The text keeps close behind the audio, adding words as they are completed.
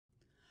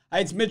Hi,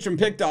 it's Mitch from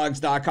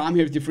Pickdawgz.com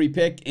here with your free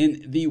pick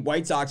in the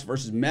White Sox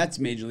versus Mets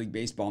Major League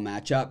Baseball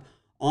matchup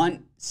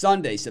on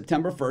Sunday,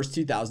 September 1st,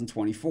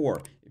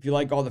 2024. If you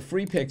like all the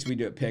free picks we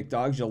do at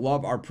Pickdawgz, you'll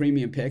love our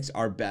premium picks,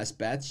 our best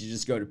bets. You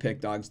just go to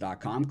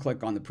Pickdawgz.com,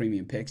 click on the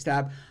premium picks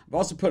tab. I've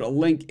also put a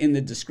link in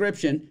the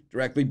description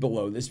directly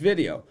below this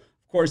video.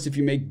 Of course, if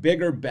you make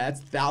bigger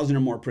bets, 1,000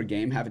 or more per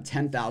game, have a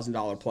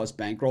 $10,000 plus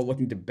bankroll,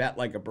 looking to bet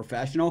like a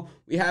professional,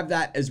 we have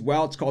that as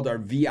well. It's called our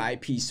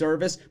VIP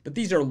service, but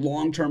these are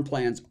long-term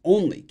plans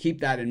only. Keep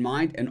that in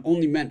mind, and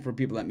only meant for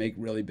people that make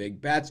really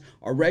big bets.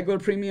 Our regular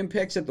premium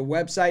picks at the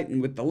website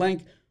and with the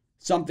link,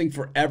 something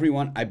for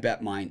everyone. I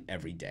bet mine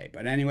every day.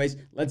 But anyways,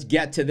 let's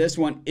get to this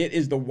one. It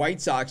is the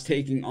White Sox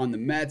taking on the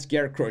Mets.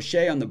 Garrett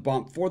Crochet on the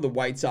bump for the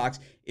White Sox.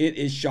 It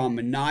is Sean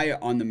Manaea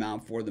on the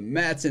mound for the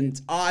Mets. And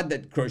it's odd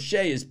that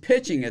Crochet is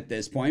pitching at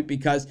this point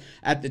because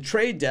at the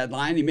trade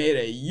deadline, he made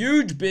a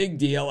huge big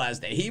deal as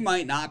that he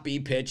might not be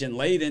pitching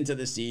late into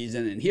the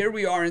season. And here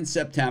we are in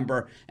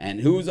September, and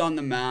who's on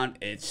the mound?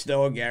 It's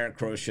still Garrett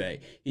Crochet.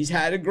 He's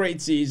had a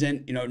great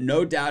season,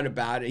 no doubt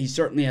about it. He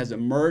certainly has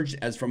emerged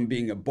as from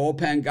being a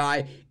bullpen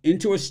guy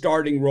into a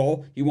starting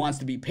role. He wants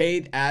to be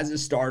paid as a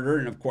starter,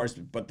 and of course,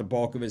 but the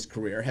bulk of his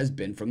career has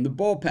been from the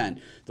bullpen.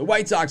 The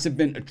White Sox have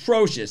been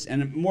atrocious,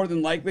 and more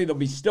than likely, they'll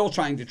be still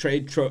trying to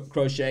trade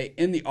Crochet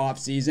in the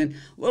offseason.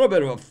 A little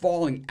bit of a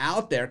falling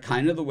out there,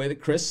 kind of the way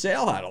that Chris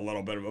Sale had a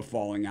little bit of a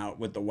falling out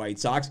with the White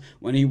Sox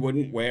when he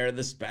wouldn't wear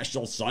the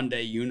special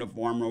Sunday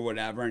uniform or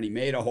whatever, and he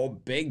made a whole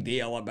big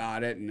deal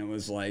about it, and it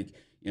was like,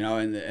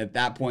 and at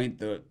that point,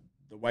 the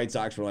White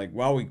Sox were like,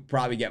 well, we could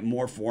probably get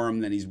more for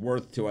him than he's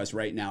worth to us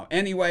right now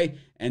anyway,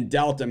 and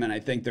dealt him, and I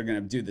think they're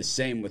going to do the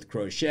same with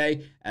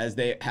Crochet as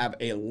they have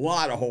a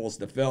lot of holes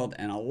to fill,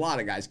 and a lot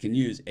of guys can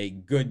use a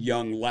good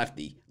young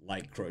lefty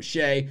like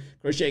Crochet.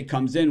 Crochet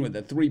comes in with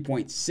a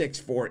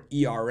 3.64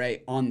 ERA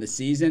on the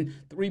season,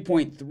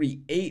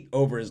 3.38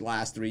 over his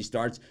last 3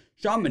 starts.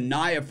 Sean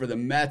Manaea for the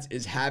Mets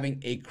is having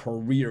a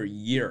career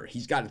year.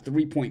 He's got a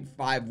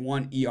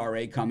 3.51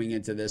 ERA coming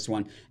into this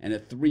one and a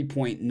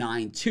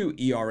 3.92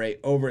 ERA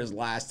over his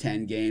last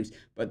 10 games.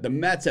 But the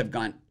Mets have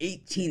gone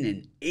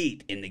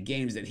 18-8 in the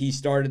games that he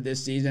started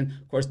this season.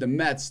 Of course, the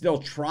Mets still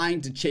trying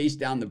to chase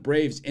down the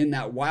Braves in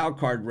that wild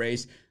card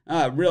race.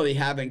 Really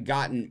haven't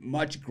gotten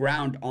much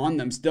ground on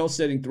them. Still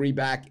sitting 3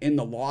 back in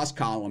the loss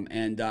column,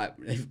 and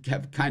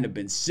have kind of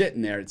been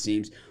sitting there, it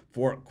seems,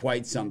 for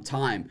quite some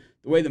time.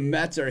 The way the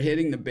Mets are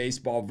hitting the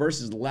baseball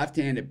versus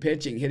left-handed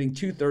pitching, hitting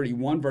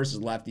 231 versus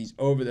lefties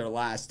over their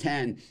last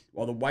 10,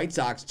 while the White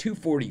Sox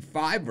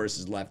 245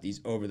 versus lefties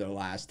over their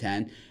last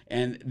 10.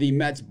 And the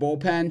Mets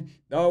bullpen,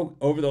 though,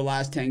 over their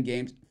last 10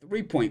 games,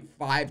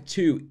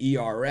 3.52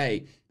 ERA,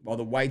 while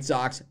the White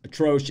Sox,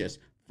 atrocious,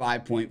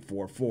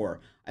 5.44.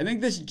 I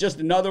think this is just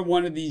another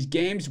one of these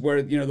games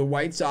where, the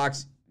White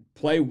Sox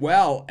play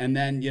well and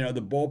then, the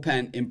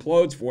bullpen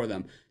implodes for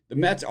them. The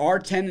Mets are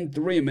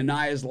 10-3 in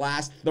Manaea's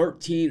last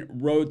 13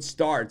 road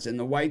starts, and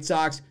the White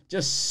Sox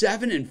just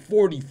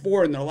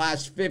 7-44 in their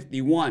last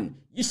 51.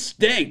 You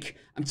stink.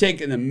 I'm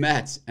taking the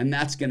Mets, and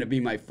that's going to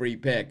be my free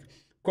pick.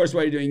 Of course,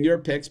 while you're doing your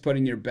picks,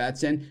 putting your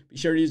bets in, be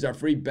sure to use our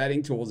free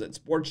betting tools at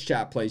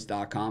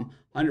sportschatplace.com.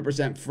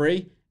 100%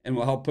 free, and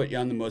will help put you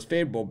on the most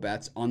favorable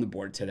bets on the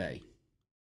board today.